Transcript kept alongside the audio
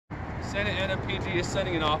Santa Ana PD is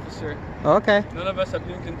sending an officer. Oh, okay. None of us have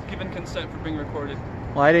given consent for being recorded.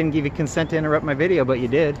 Well, I didn't give you consent to interrupt my video, but you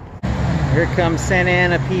did. Here comes Santa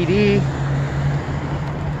Ana PD.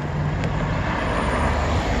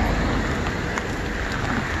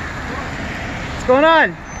 What's going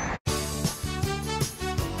on?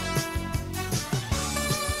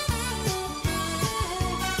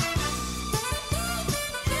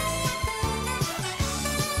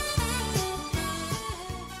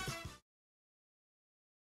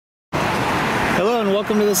 Hello and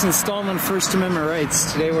welcome to this installment of First Amendment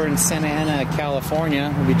Rights. Today we're in Santa Ana,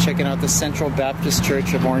 California. We'll be checking out the Central Baptist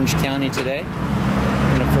Church of Orange County today. In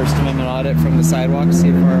a First Amendment audit from the sidewalk, see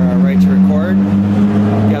if our right to record.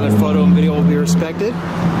 The other photo and video will be respected.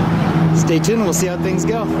 Stay tuned, we'll see how things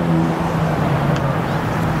go.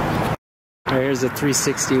 Alright, here's a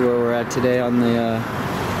 360 where we're at today on the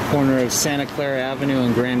corner of Santa Clara Avenue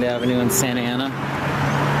and Grand Avenue in Santa Ana.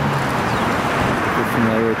 If you're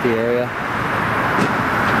familiar with the area.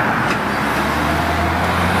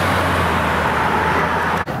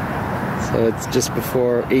 So it's just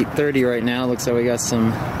before 8:30 right now. Looks like we got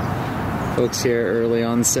some folks here early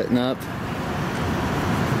on setting up.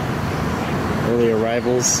 Early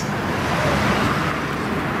arrivals.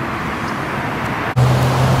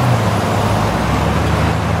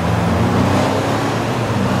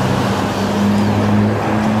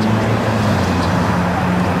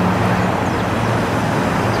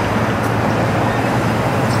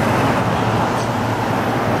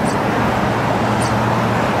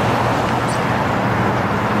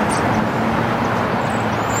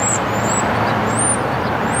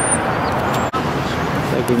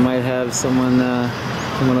 We might have someone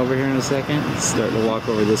coming over here in a second. Starting to walk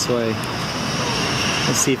over this way.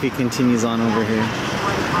 Let's see if he continues on over here.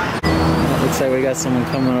 Looks like we got someone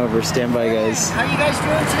coming over. Stand by, guys. How you guys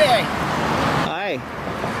doing today? Hi.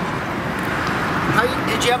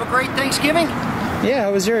 Did you have a great Thanksgiving? Yeah,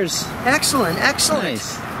 how was yours? Excellent, excellent.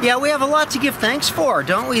 Nice. Yeah, we have a lot to give thanks for,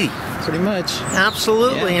 don't we? Pretty much.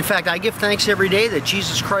 Absolutely. Yeah. In fact, I give thanks every day that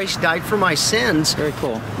Jesus Christ died for my sins. Very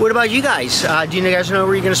cool. What about you guys? Do you guys know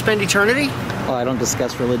where you're going to spend eternity? Oh, I don't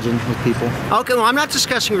discuss religion with people. Okay, well, I'm not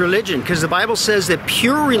discussing religion because the Bible says that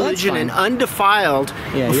pure religion and undefiled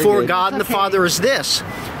before God and the Father is this: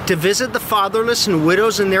 to visit the fatherless and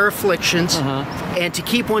widows in their afflictions, and to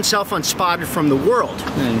keep oneself unspotted from the world.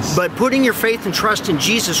 Nice. But putting your faith and trust in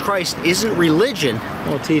Jesus Christ isn't religion,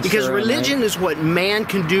 because their own, religion right? is what man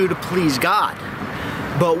can do to please God.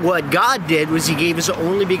 But what God did was He gave His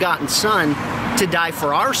only begotten Son to die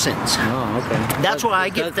for our sins. Oh, okay. That's why I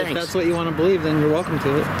give thanks. If that's what you want to believe, then you're welcome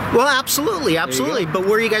to it. Well, absolutely, absolutely. But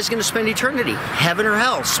where are you guys going to spend eternity? Heaven or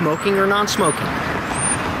hell? Smoking or non-smoking?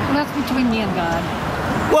 Well, that's between me and God.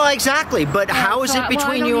 Well, exactly, but how is it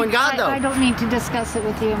between you and God, though? I don't need to discuss it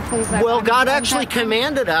with you, and please. Well, God actually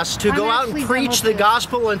commanded us to go out and preach the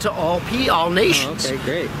gospel unto all nations. Oh, okay,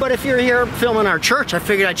 great. But if you're here filming our church, I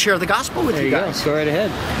figured I'd share the gospel with you guys. Go. Go right ahead.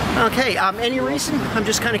 Okay, any reason? I'm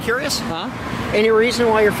just kind of curious. Huh? Any reason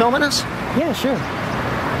why you're filming us? Yeah, sure.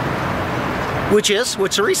 What's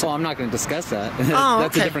the reason? Well, I'm not going to discuss that. Oh,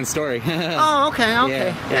 That's a different story. Oh, okay.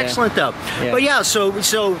 Yeah. Excellent, though. Yeah. But yeah, so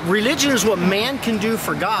religion is what man can do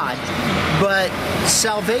for God, but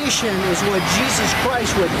salvation is what Jesus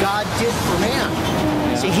Christ, what God did for man.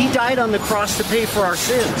 Yeah. See, He died on the cross to pay for our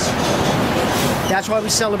sins. That's why we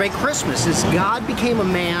celebrate Christmas. Is God became a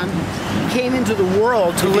man, came into the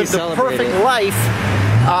world to live the perfect life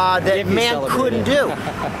that man couldn't do.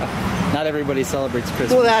 Not everybody celebrates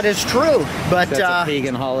Christmas. Well, that is true, but that's a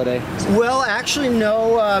pagan holiday. Well, actually,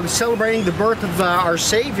 no. Celebrating the birth of our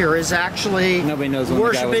Savior is actually nobody knows when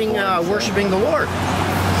worshiping the guy was born, worshiping the Lord.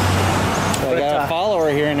 Well, I got a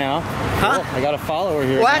follower here now. Huh? I got a follower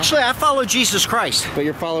here. Well, now. actually, I follow Jesus Christ. But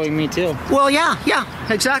you're following me too. Well, yeah,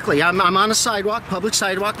 exactly. I'm on a sidewalk, public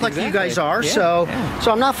sidewalk, like you guys are. So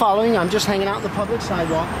I'm not following. I'm just hanging out on the public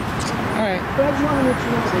sidewalk. All right. But I just want to let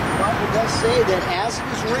you know that the Bible does say that, as it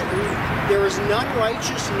is written, there is none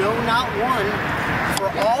righteous, no, not one. For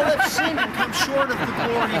all have sinned and come short of the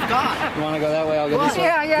glory of God. You want to go that way? I'll go this way.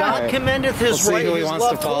 Yeah. God commendeth His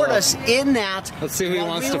love toward us in that. Let's see who He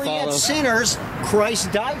wants to follow. Yet sinners,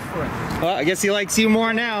 Christ died for us. Well, I guess He likes you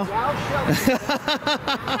more now.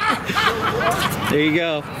 There you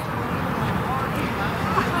go.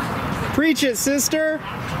 Preach it, sister.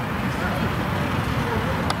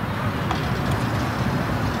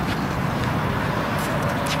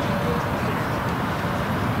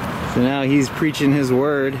 So now he's preaching his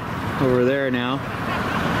word over there now.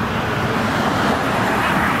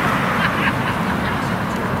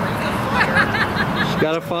 She's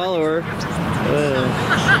got a follower.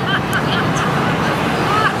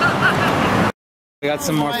 We got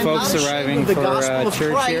some more folks arriving for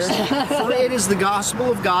church here. For it is the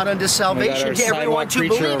gospel of God unto salvation to everyone to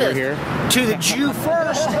believe it. Here. To the Jew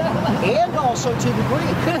first, and also to the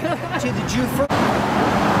Greek. To the Jew first.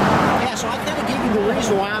 Yeah, so I kind of gave you the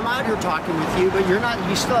reason why I'm out here talking with you, but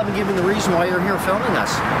you still haven't given the reason why you're here filming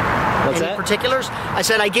us. What's Any that? particulars? I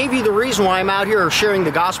said I gave you the reason why I'm out here sharing the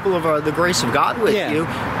gospel of the grace of God with you,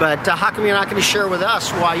 but how come you're not going to share with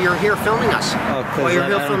us why you're here filming us? Oh, because I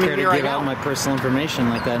don't care to give out my personal information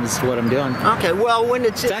like that, and this is what I'm doing. Okay, well, when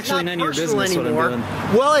it's actually not none of your business anymore. what I'm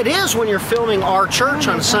doing. Well, it is when you're filming our church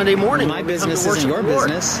on a Sunday morning. My business isn't your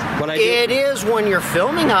business. What I do. It is when you're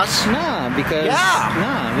filming us. No, because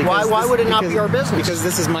why would it not be our business? Because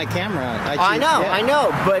this is my camera. I know,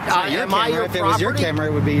 but am I your If property? it was your camera,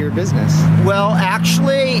 it would be your business. Well,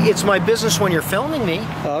 actually, it's my business when you're filming me.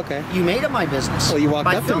 Oh, okay. You made it my business. Well, you walked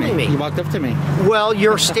by up to filming me. You walked up to me. Well,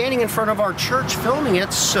 you're standing in front of our church filming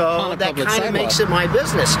it, so that kind of makes it my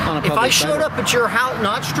business. If I showed up at your house,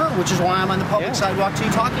 not true, which is why I'm on the public sidewalk to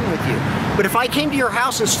you talking with you. But if I came to your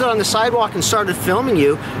house and stood on the sidewalk and started filming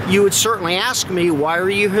you, you would certainly ask me, why are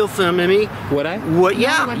you here filming me? Would I?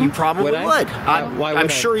 Yeah, you probably would. Why would I'm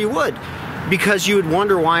sure you would. Because you would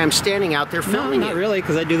wonder why I'm standing out there filming you. Not really,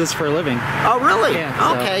 because I do this for a living. Oh, really?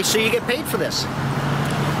 Yeah. Okay, so you get paid for this.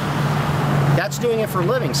 That's doing it for a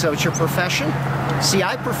living, so it's your profession? See,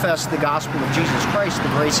 I profess the gospel of Jesus Christ, the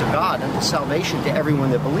grace of God, unto salvation to everyone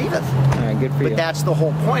that believeth. All right, good for you. But that's the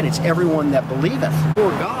whole point. It's everyone that believeth. For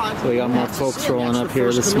God. So we got more folks rolling up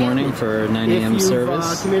here this morning for 9 a.m. service.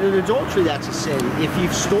 If you've committed adultery, that's a sin. If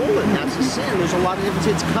you've stolen, that's a sin. There's a lot of difference.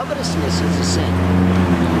 It's covetousness is a sin.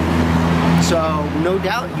 So, no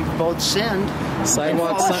doubt, you've both sinned.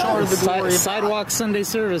 Sidewalk Sunday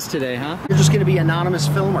service today, huh? You're just going to be anonymous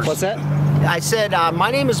filmers. What's that? I said, my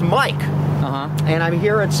name is Mike. And I'm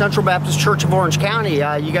here at Central Baptist Church of Orange County.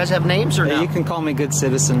 You guys have names or no? You can call me Good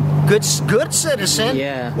Citizen. Good citizen?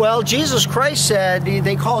 Yeah. Well, Jesus Christ said,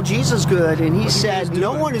 they call Jesus good, and he said,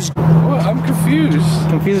 no one is... What? I'm confused.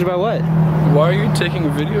 Confused about what? Why are you taking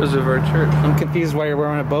videos of our church? I'm confused why you're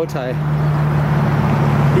wearing a bow tie.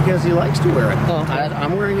 Because he likes to wear it. Oh, okay.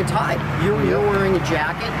 I'm wearing a tie. You're wearing a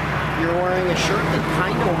jacket. You're wearing a shirt that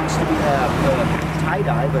kind of wants to be a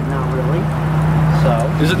tie-dye, but not really.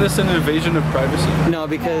 So. Isn't this an invasion of privacy? No,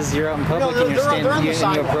 because you're out in public and you're standing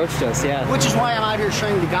and you approached us, yeah. Which is why I'm out here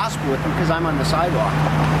sharing the gospel with them, because I'm on the sidewalk.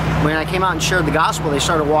 When I came out and shared the gospel, they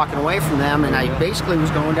started walking away from them, and I basically was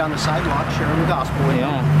going down the sidewalk sharing the gospel with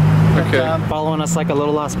them. Okay. Following us like a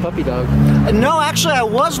little lost puppy dog. No, actually, I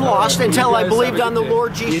was lost until I believed on the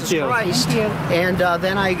Lord Jesus Christ, and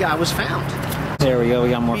then I was found. There we go.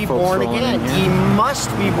 We got more folks born rolling again. in here. He must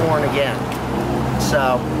be born again.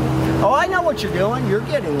 So, oh, I know what you're doing. You're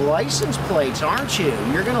getting license plates, aren't you?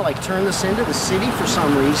 You're gonna like turn this into the city for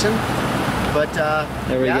some reason. But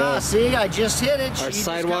there we go. See, I just hit it. Our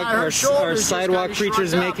sidewalk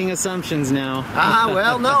preacher's making assumptions now.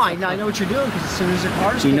 Well, no, I know what you're doing, because as soon as the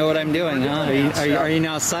cars. You know what I'm doing, huh? Are you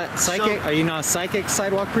now psychic? Are you now a psychic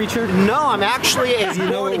sidewalk preacher? No, I'm actually a you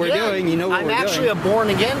know what we're doing. You know what we're doing. I'm actually a born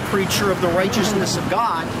again preacher of the righteousness of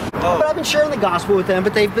God. But I've been sharing the gospel with them,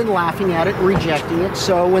 but they've been laughing at it, rejecting it.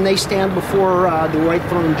 So when they stand before the right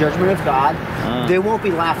throne and judgment of God, they won't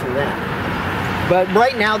be laughing then. But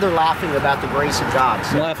right now they're laughing about the grace of God.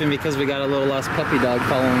 So. I'm laughing because we got a little lost puppy dog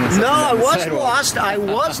following us. No, I was lost. I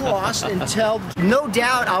was lost until, no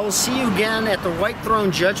doubt, I will see you again at the white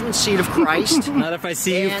throne judgment seat of Christ. Not if I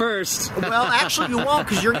see you first. Well, actually you won't,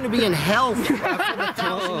 because you're going to be in hell for the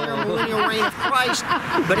 1,000-year millennial reign of Christ.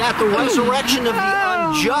 But at the resurrection of the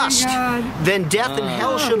unjust, then death and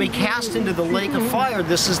hell shall be cast into the lake of fire.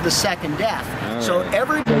 This is the second death. Right. So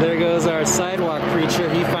there goes our sidewalk preacher.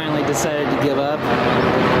 He finally decided to give up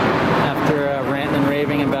after ranting and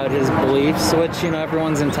raving about his beliefs, which,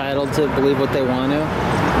 everyone's entitled to believe what they want to.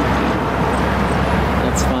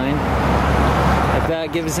 That's fine. If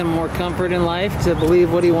that gives him more comfort in life to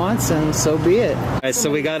believe what he wants, and so be it. Alright, so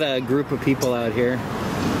we got a group of people out here.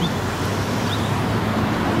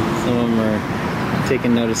 Some of them are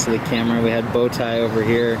taking notice of the camera. We had Bowtie over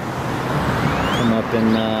here come up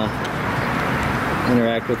and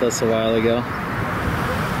interact with us a while ago.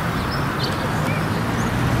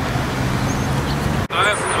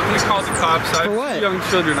 I'm gonna call the cops. I have young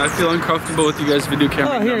children. I feel uncomfortable with you guys video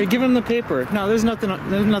camera. Oh, here, give them the paper. No, there's nothing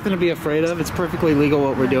to be afraid of. It's perfectly legal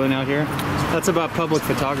what we're doing out here. That's about public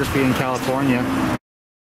photography in California.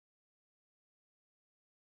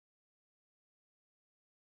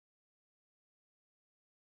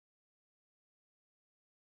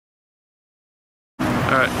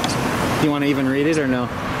 All right. You want to even read it or no?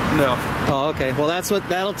 No. Oh, okay. Well,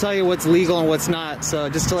 that'll tell you what's legal and what's not. So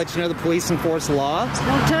just to let you know, the police enforce law.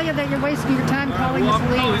 They'll tell you that you're wasting your time calling the I'm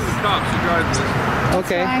calling police. the cops who drive this.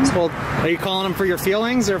 Okay. fine. Well, are you calling them for your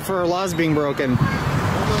feelings or for laws being broken? For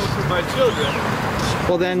my children.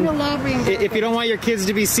 Well, then, No law being broken. if you don't want your kids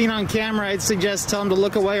to be seen on camera, I'd suggest tell them to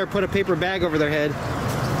look away or put a paper bag over their head.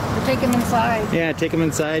 Or take them inside. Yeah, take them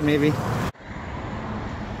inside, maybe.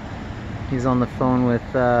 He's on the phone with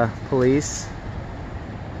police.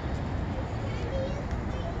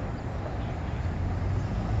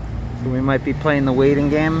 So we might be playing the waiting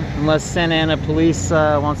game, unless Santa Ana police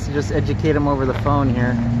wants to just educate him over the phone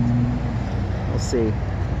here. We'll see.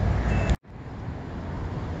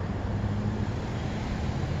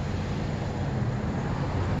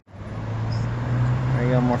 There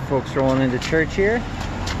you go, more folks rolling into church here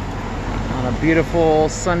on a beautiful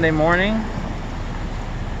Sunday morning.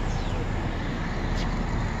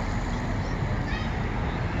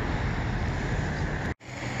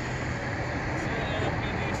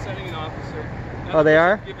 Oh, they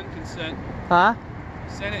are? Given consent. Huh?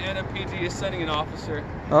 Santa Ana PD is sending an officer.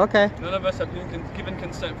 Okay. None of us have been given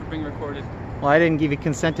consent for being recorded. Well, I didn't give you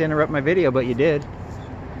consent to interrupt my video, but you did.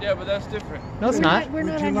 Yeah, but that's different. No, it's not. We're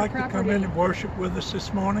not Would you on your like to come property. in and worship with us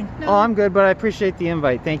this morning? No. Oh, I'm good, but I appreciate the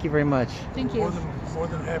invite. Thank you very much. Thank More you.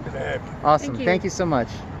 than happy to have you. Awesome. Thank you. So much.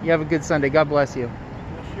 You have a good Sunday. God bless you.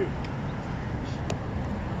 Yes, you.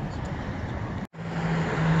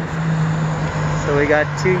 So we got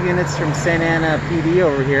 2 units from Santa Ana PD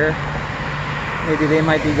over here. Maybe they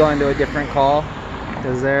might be going to a different call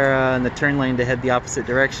because they're in the turn lane to head the opposite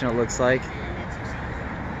direction, it looks like.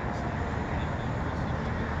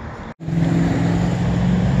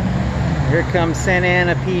 Here comes Santa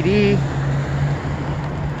Ana PD.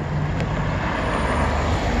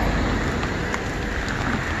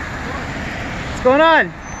 What's going on?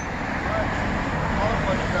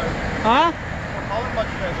 Huh?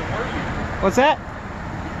 What's that?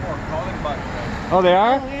 Oh, they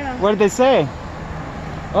are? Oh, yeah. What did they say?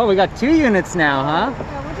 Oh, we got 2 units now, huh?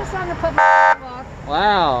 Yeah, we're just on the public sidewalk.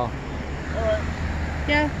 Wow.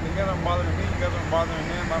 Yeah. You guys aren't bothering me, you guys aren't bothering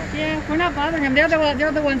him. I don't Yeah, we're not bothering them. They're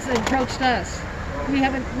the ones that approached us. We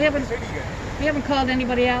haven't called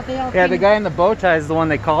anybody out. They all Yeah, came the guy in the bow tie is the one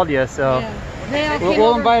that called you, so Yeah. They all we'll, came we'll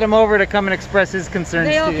over. invite him over to come and express his concerns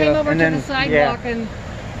They all to came you. over and to then, the sidewalk and.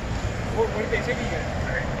 What did they say to you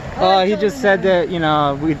guys? He just said that, you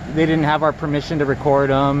know, they didn't have our permission to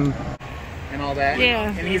record him and all that.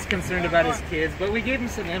 Yeah. And he's concerned about his kids, but we gave him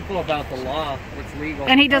some info about the law, what's legal.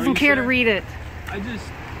 And he doesn't you care to sure? read it. They're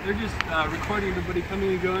just recording everybody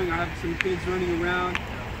coming and going. I have some kids running around.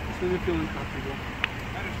 Just made me feel uncomfortable.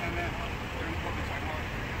 I understand that. They're in public sidewalk.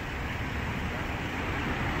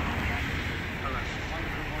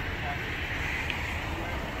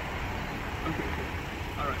 Okay,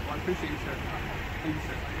 cool. Alright, well I appreciate you, sir. Thank you,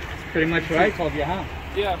 sir. Pretty much what I told you, huh?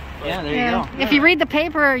 Yeah. Yeah, there you go. If you read the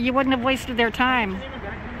paper, you wouldn't have wasted their time.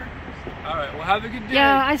 Alright, well have a good day.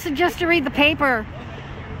 Yeah, I suggest you read the paper.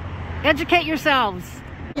 Educate yourselves.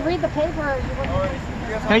 You read the paper, you wouldn't have wasted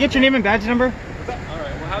their time. Can I get your name and badge number? Alright,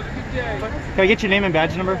 well have a good day. Can I get your name and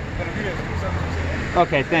badge number?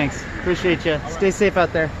 Okay, thanks. Appreciate you. Stay safe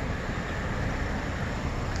out there.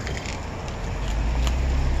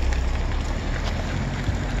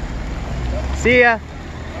 See ya.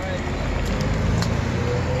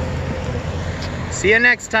 See you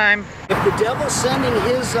next time. If the devil's sending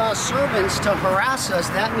his servants to harass us,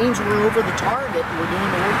 that means we're over the target and we're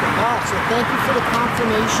doing the work of God. So thank you for the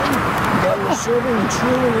confirmation that we're serving the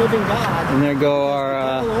true and living God. And there go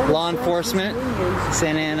our law enforcement,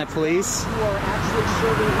 Santa Ana Police. Who are actually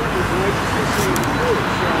serving him with righteousness and truth.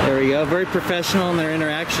 So There we go. Very professional in their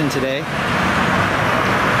interaction today. And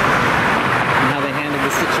how they handled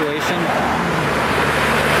the situation.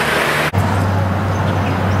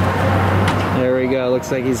 There we go.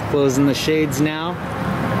 Looks like he's closing the shades now.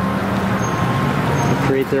 To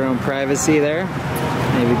create their own privacy there.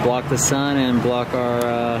 Maybe block the sun and block our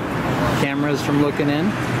cameras from looking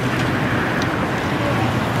in.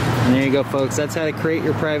 And there you go, folks. That's how to create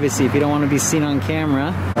your privacy if you don't want to be seen on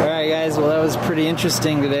camera. Alright guys, well that was pretty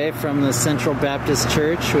interesting today from the Central Baptist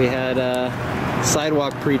Church. We had a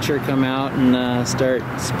sidewalk preacher come out and start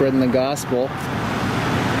spreading the gospel.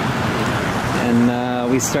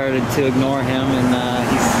 And we started to ignore him, and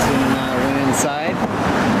he soon went inside.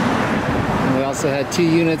 And we also had 2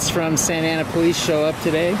 units from Santa Ana Police show up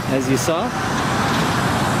today, as you saw.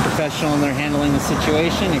 Professional in their handling the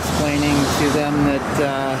situation, explaining to them that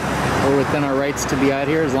we're within our rights to be out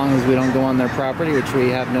here as long as we don't go on their property, which we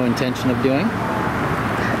have no intention of doing.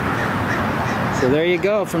 So there you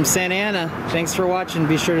go from Santa Ana. Thanks for watching.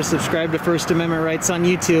 Be sure to subscribe to First Amendment Rights on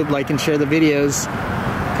YouTube, like and share the videos.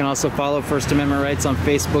 You can also follow First Amendment Rights on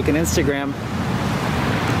Facebook and Instagram.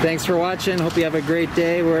 Thanks for watching. Hope you have a great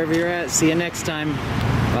day wherever you're at. See you next time.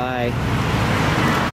 Bye.